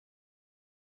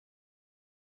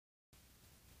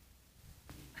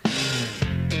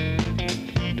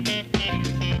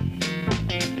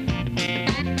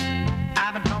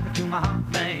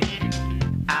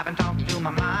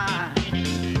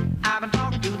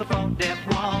the front that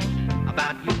wall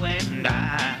about you and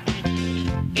I.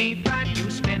 Ain't right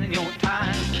you spending your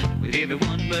time with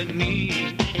everyone but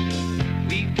me.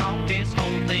 We've talked this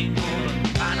whole thing over,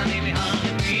 finally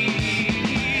behind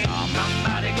me.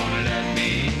 Somebody gonna love me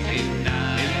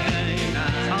tonight.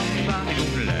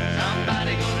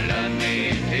 Somebody gonna love me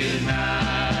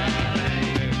tonight.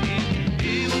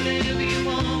 Do whatever you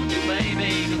want to,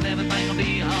 baby, 'cause everything will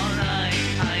be alright.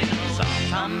 I know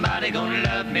somebody gonna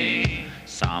love me.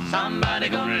 Somebody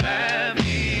gonna love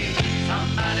me.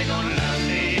 Somebody gonna love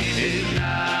me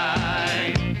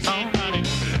tonight. Somebody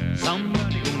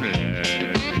gonna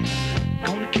love.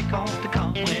 Gonna kick off the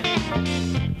cobwebs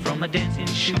from my dancing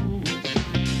shoes.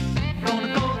 Gonna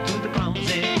go to the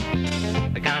closet.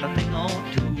 I got a thing or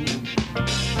two.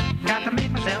 Got to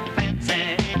make myself fancy.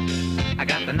 I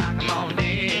got to knock 'em all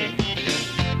dead.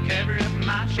 Cover up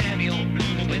my shabby old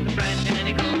blues with the bright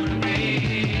shiny corner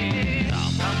red.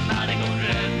 Somebody gonna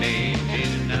love me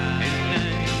tonight.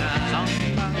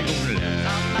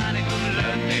 Somebody gonna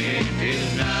love me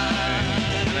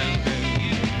tonight.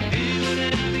 Do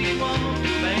whatever you want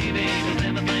to, baby, 'cause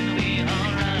everything will be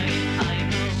alright. I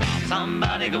know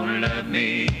somebody gonna love me.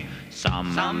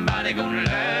 Somebody gonna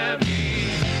love me.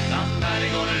 Somebody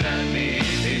gonna love me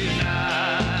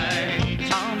tonight.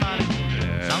 Somebody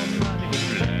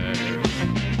gonna love.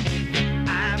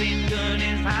 I've been good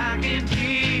as I can be.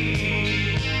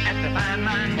 Have to find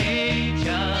my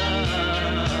nature.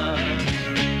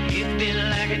 It's been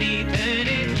like an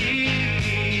eternity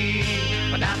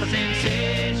without the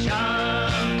sensation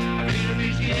of real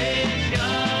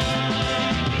appreciation.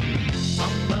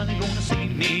 Somebody gonna see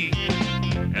me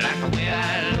like the way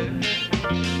I look.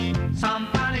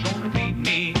 Somebody gonna treat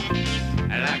me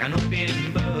like an open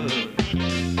book.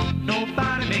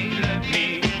 Nobody may love me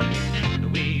the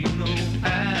way you know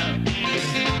how.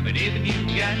 But if you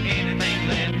got anything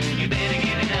left, you better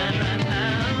get it done right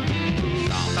now.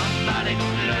 Somebody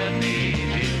gonna love me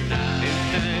tonight.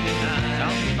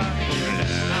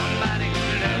 Somebody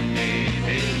gonna love me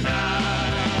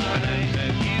tonight.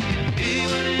 Do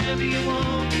whatever you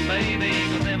want, baby,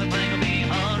 'cause everything will be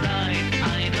alright.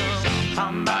 I know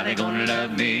somebody gonna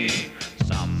love me.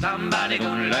 Somebody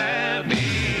gonna love me.